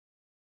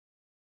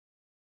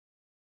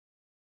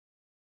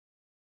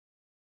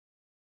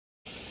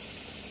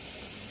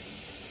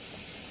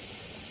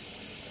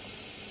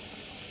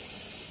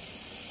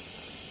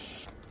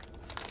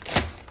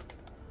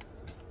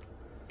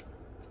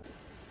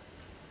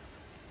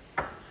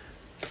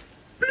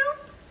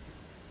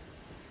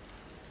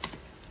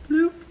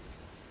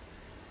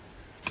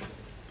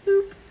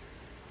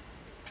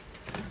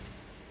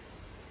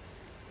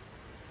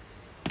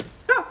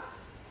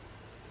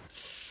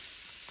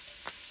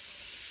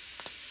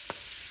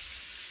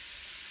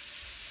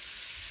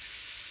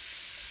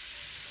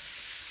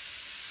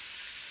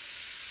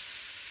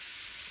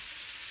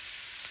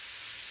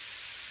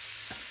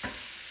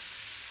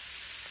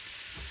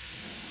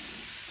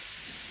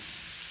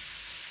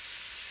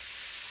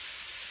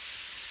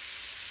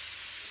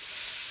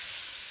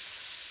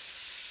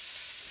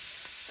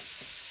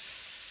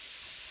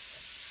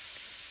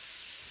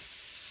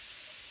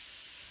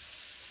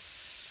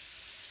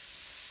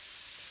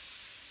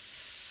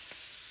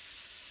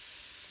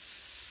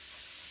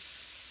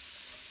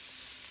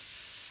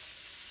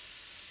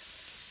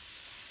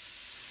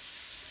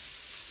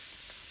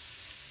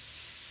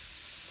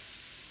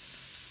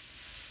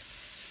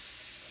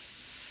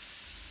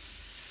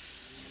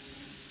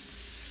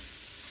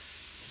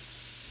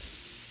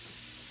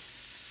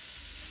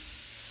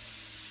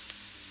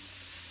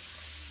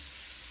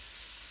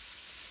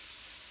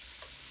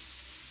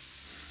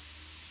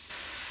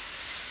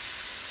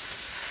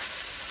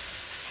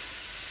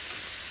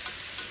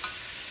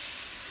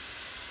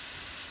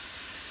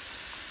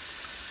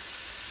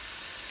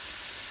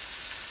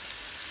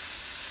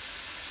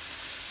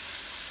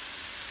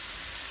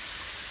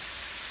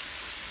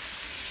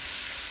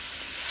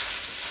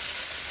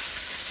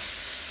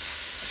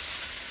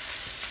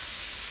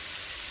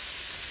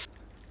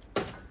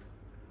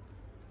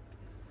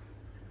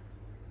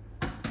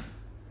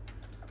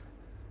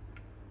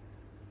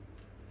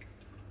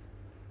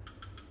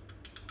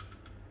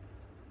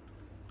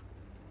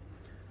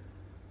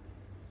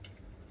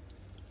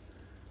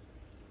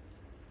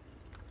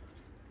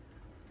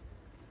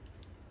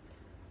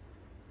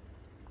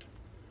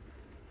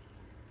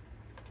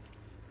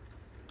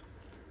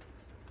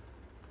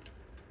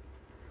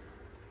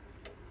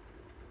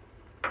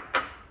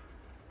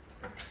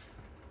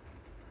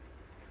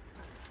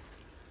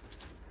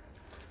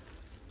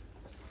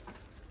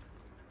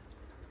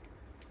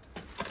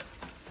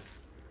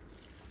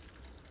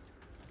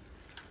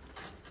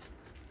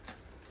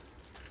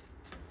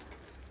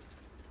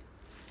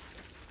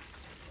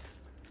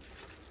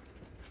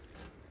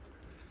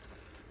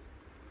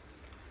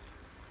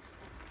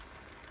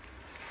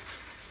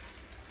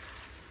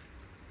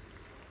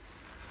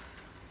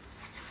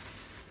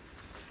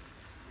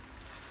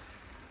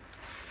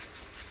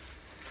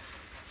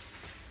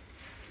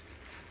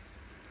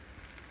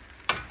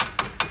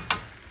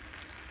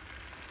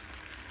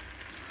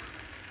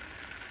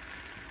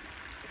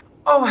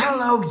Oh,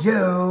 hello,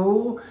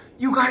 yo!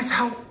 You guys,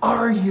 how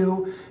are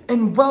you?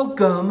 And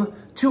welcome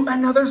to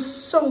another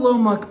solo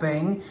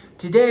mukbang.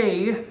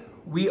 Today,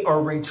 we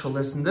are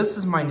Rachel-less, and this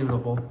is my noodle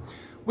bowl.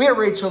 We are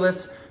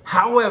Rachel-less,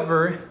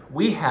 however,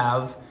 we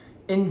have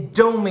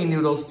Indomie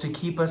noodles to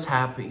keep us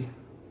happy.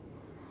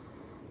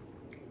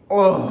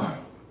 Oh,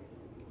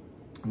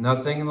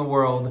 nothing in the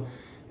world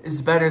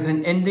is better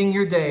than ending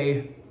your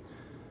day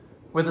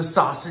with a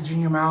sausage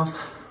in your mouth.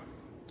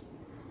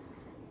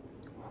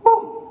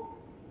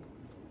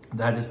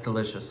 That is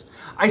delicious.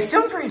 I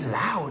sound very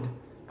loud.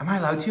 Am I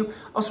allowed to?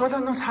 Also, I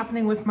don't know what's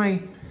happening with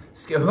my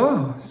skin.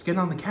 Oh, skin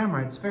on the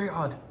camera. It's very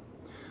odd.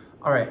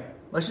 All right,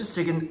 let's just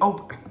dig in.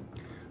 Oh,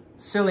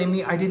 silly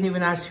me. I didn't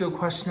even ask you a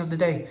question of the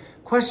day.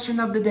 Question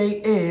of the day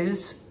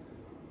is,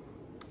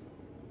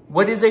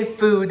 what is a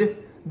food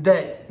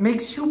that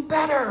makes you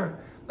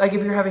better? Like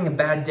if you're having a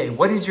bad day,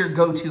 what is your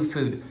go-to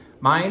food?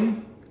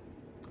 Mine,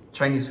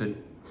 Chinese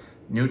food.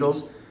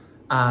 Noodles.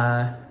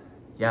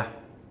 Yeah.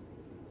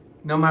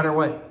 No matter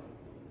what.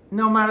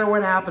 No matter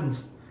what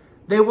happens,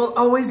 they will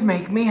always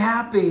make me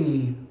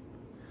happy.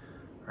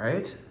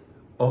 Right?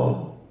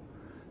 Oh,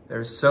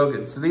 they're so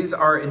good. So these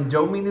are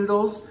Indomie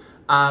noodles.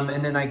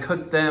 And then I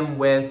cooked them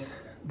with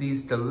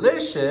these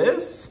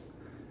delicious,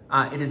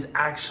 it is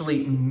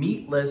actually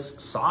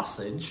meatless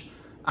sausage,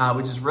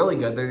 which is really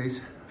good. They're these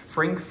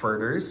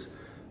frankfurters.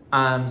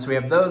 So we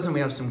have those and we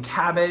have some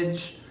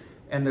cabbage.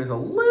 And there's a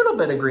little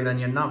bit of green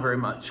onion, not very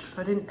much, because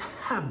I didn't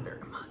have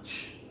very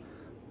much.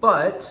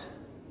 But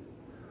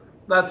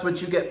that's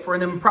what you get for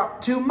an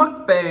impromptu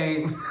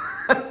mukbang.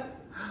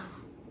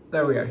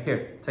 There we are.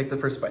 Here, take the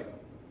first bite.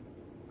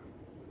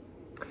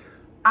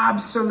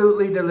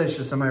 Absolutely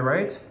delicious, am I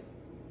right?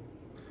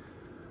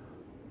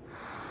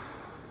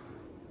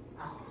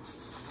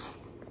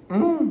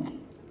 Mmm.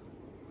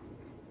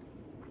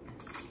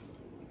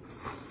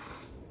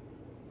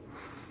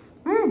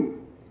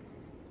 Mmm.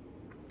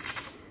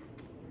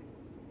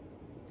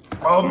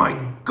 Oh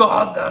my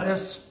God, that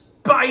is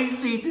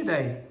spicy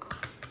today.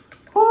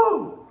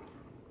 Woo.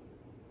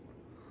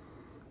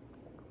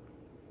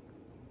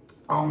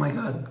 Oh my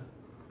God.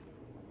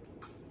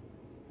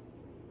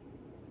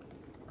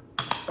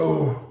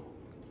 Oh.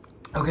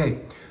 Okay,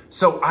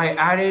 so I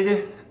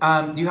added,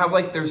 you have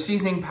like their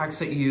seasoning packs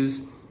that you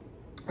use,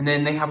 and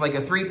then they have like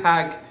a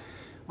 3-pack,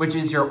 which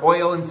is your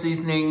oil and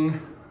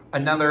seasoning,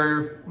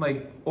 another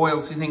like oil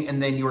seasoning,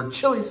 and then your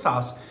chili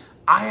sauce.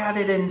 I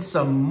added in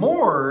some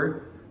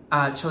more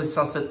chili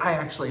sauce that I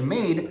actually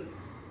made.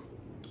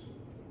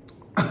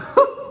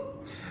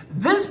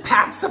 This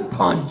packs a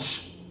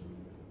punch.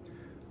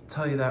 I'll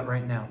tell you that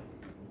right now.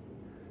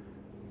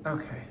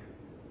 Okay.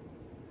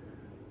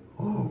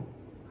 Ooh.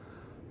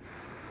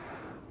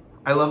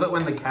 I love it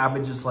when the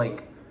cabbage is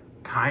like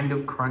kind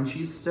of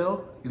crunchy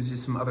still. Gives you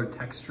some other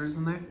textures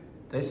in there.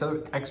 Did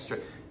I say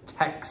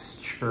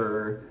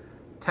textures.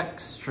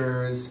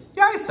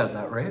 Yeah, I said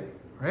that right,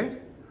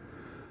 right?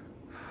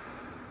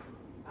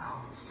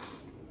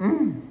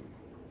 Mmm.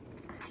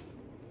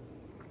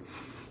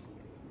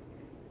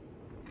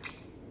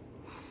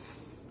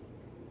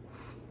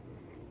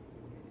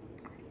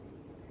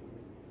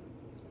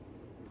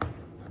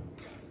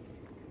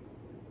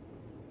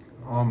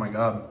 Oh my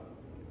God.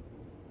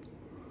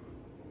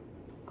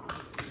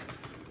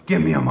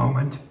 Give me a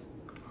moment.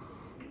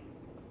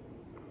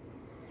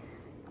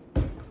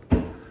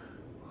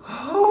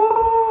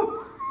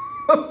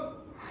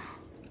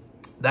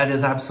 That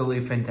is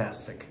absolutely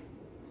fantastic.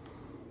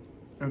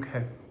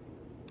 Okay.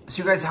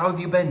 So you guys, how have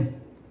you been?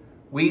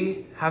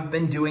 We have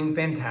been doing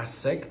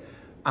fantastic.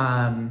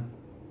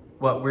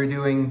 We're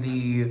doing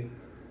the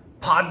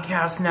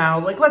podcast now.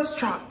 Like, let's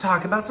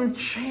talk about some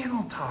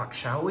channel talk,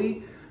 shall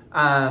we?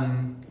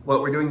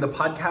 We're doing the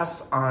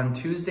podcast on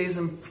Tuesdays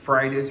and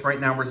Fridays.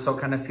 Right now, we're still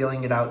kind of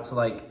feeling it out to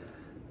like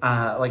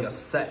a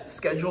set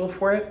schedule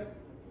for it.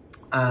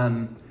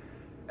 And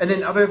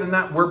then other than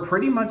that, we're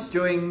pretty much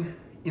doing,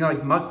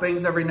 like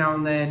mukbangs every now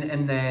and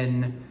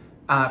then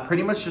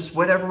pretty much just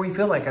whatever we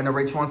feel like. I know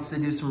Rach wants to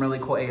do some really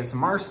cool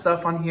ASMR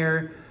stuff on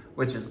here,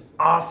 which is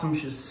awesome.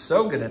 She's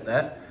so good at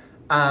that.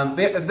 But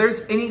if there's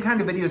any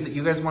kind of videos that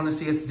you guys want to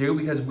see us do,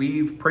 because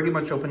we've pretty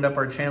much opened up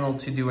our channel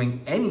to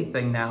doing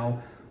anything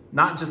now,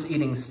 not just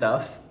eating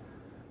stuff.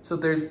 So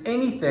if there's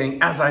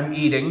anything, as I'm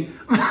eating,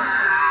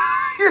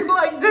 you're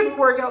like, didn't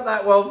work out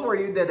that well for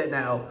you, did it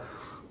now?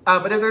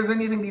 But if there's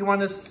anything that you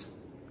want us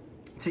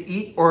to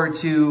eat or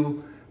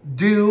to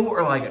do,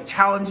 or like a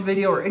challenge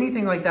video or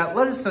anything like that,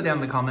 let us know down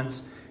in the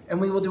comments and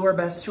we will do our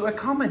best to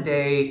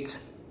accommodate.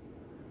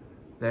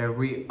 There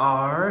we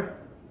are.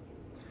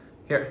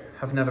 Here,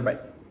 have another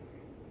bite.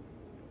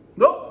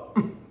 No,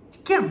 you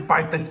can't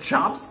bite the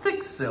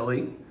chopstick,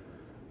 silly.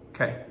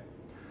 Okay.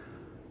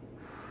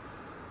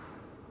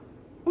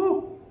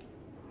 Woo.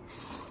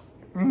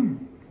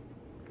 Mmm.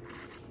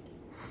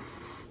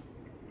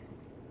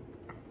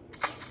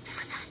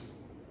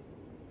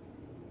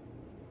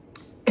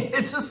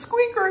 It's a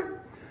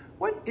squeaker.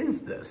 What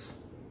is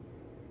this?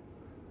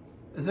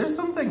 Is there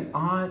something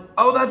on?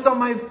 Oh, that's on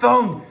my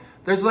phone.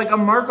 There's like a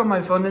mark on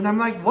my phone and I'm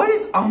like, what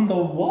is on the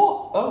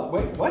wall? Oh,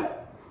 wait,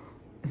 what?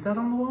 Is that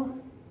on the wall?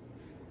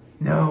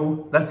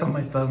 No, that's on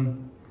my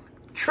phone.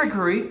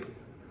 Trickery.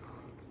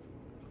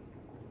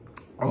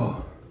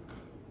 Oh.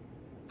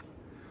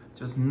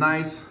 Just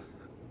nice,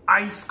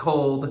 ice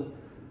cold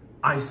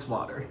ice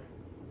water.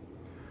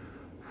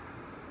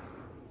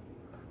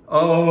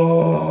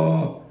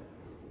 Oh.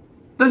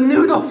 The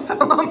noodle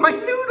fell on my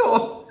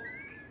noodle.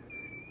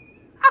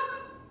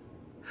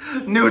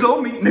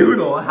 Noodle, meet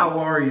noodle. How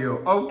are you?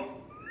 Okay.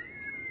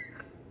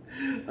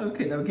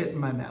 Okay, now get in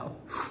my mouth.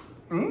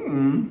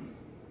 One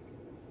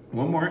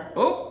more.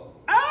 Oh,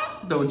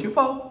 don't you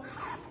fall.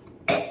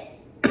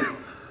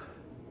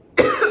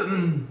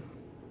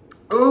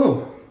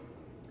 Oh.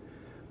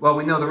 Well,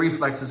 we know the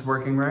reflex is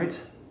working, right?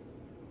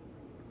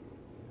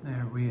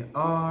 There we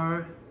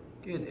are.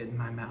 Get in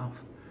my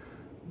mouth.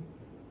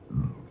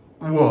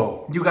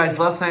 Whoa. You guys,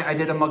 last night I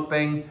did a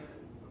mukbang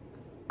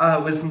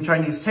with some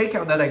Chinese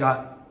takeout that I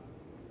got.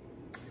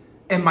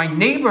 And my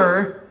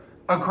neighbor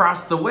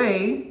across the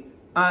way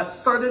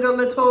started a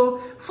little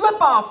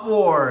flip-off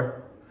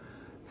war.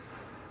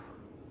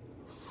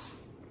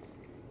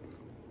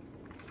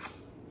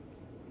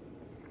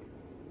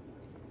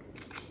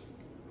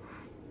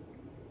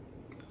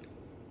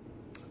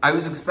 I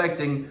was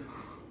expecting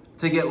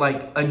to get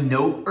like a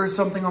note or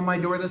something on my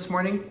door this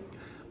morning.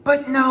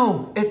 But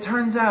no, it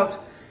turns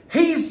out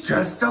he's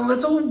just a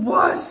little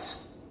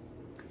wuss.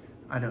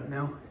 I don't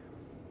know.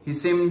 He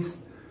seemed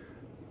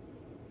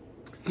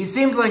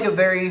like a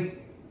very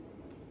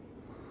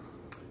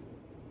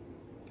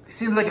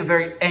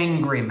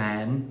angry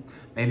man.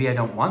 Maybe I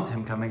don't want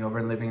him coming over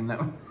and living in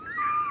that.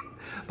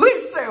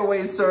 Please stay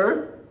away,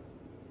 sir.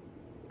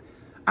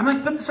 I'm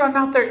like, but so I'm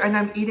out there and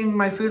I'm eating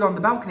my food on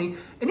the balcony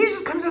and he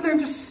just comes out there and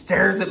just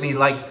stares at me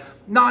like,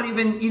 not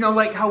even,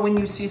 like how when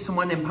you see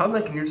someone in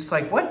public and you're just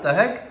like, what the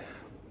heck?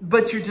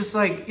 But you're just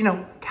like,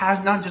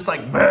 not just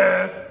like,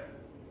 bah.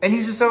 And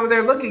he's just over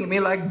there looking at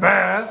me like,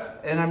 bah.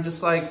 And I'm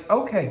just like,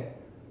 okay,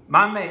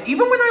 my man.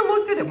 Even when I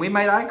looked at him, we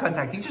made eye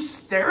contact. He's just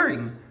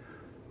staring.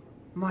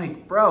 I'm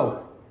like,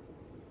 bro,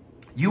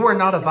 you are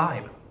not a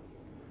vibe.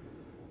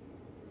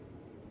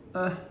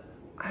 I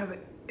have an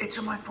itch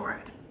on my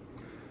forehead.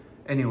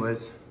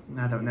 Anyways,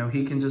 I don't know.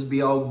 He can just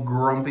be all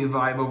grumpy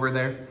vibe over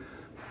there.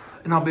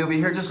 And I'll be over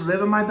here just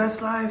living my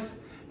best life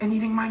and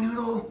eating my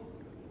noodle.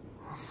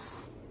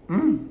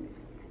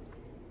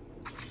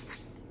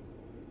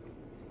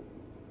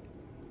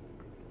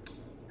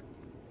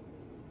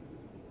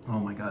 Oh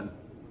my God.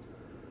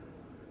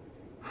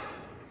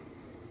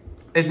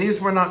 If these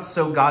were not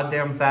so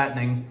goddamn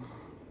fattening,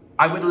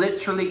 I would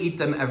literally eat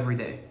them every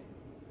day.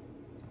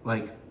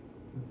 Like,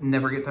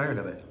 never get tired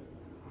of it.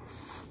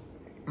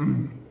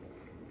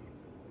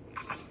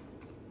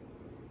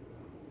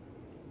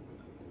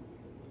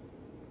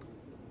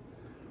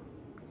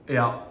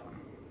 Yeah,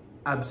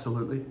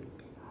 absolutely.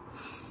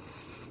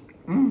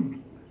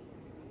 Mmm.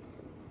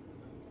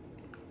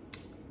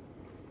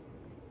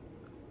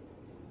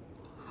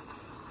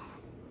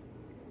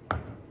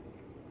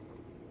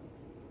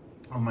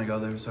 Oh my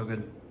God, they're so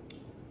good.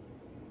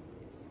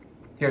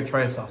 Here,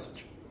 try a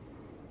sausage.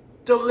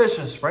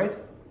 Delicious, right?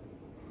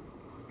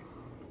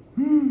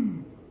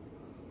 Mmm.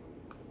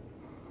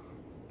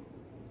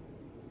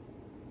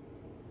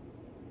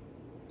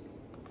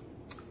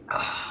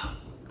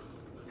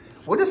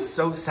 What is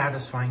so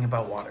satisfying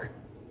about water?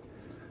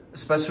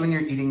 Especially when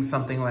you're eating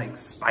something like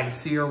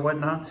spicy or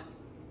whatnot.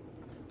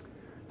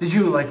 Did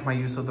you like my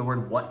use of the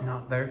word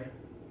whatnot there?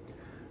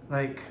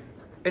 Like,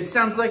 it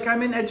sounds like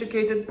I'm an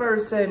educated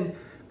person.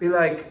 Be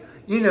like,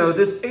 you know,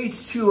 this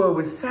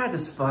H2O is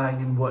satisfying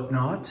and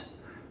whatnot.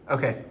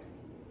 Okay,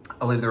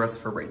 I'll leave the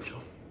rest for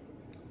Rachel.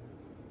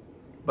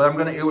 But I'm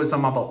gonna eat what's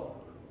on my bowl.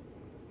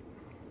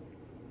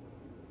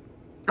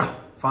 Oh,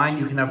 fine,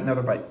 you can have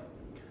another bite.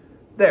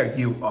 There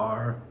you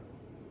are.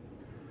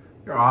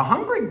 You're a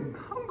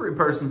hungry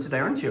person today,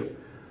 aren't you?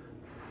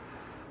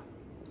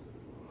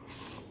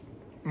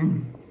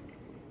 Mmm.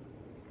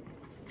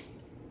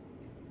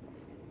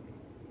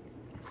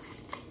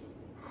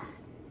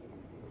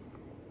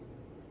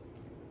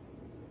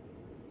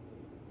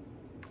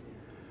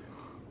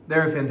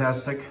 They're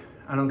fantastic.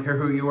 I don't care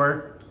who you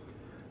are.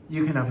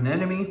 You can have an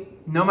enemy.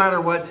 No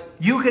matter what,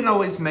 you can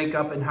always make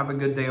up and have a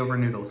good day over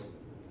noodles.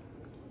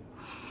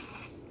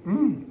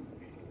 Mmm.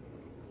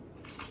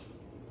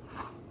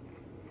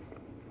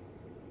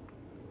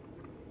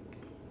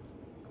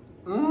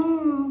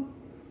 Mmm.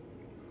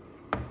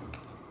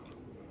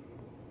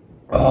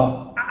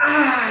 Oh,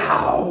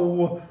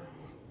 ow!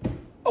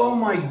 Oh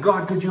my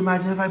God, could you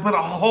imagine if I put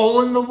a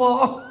hole in the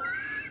wall?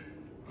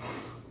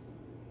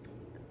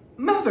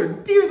 Mother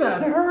dear,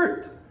 that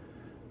hurt.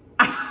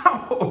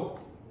 Ow!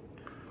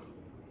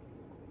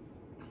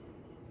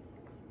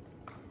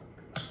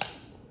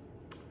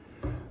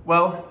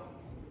 Well,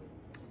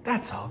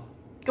 that's all.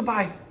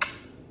 Goodbye.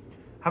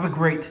 Have a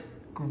great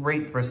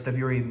rest of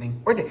your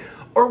evening or day,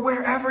 or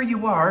wherever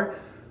you are.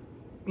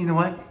 You know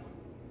what?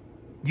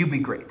 You be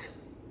great.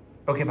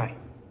 Okay, bye.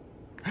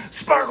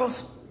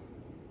 Sparkles!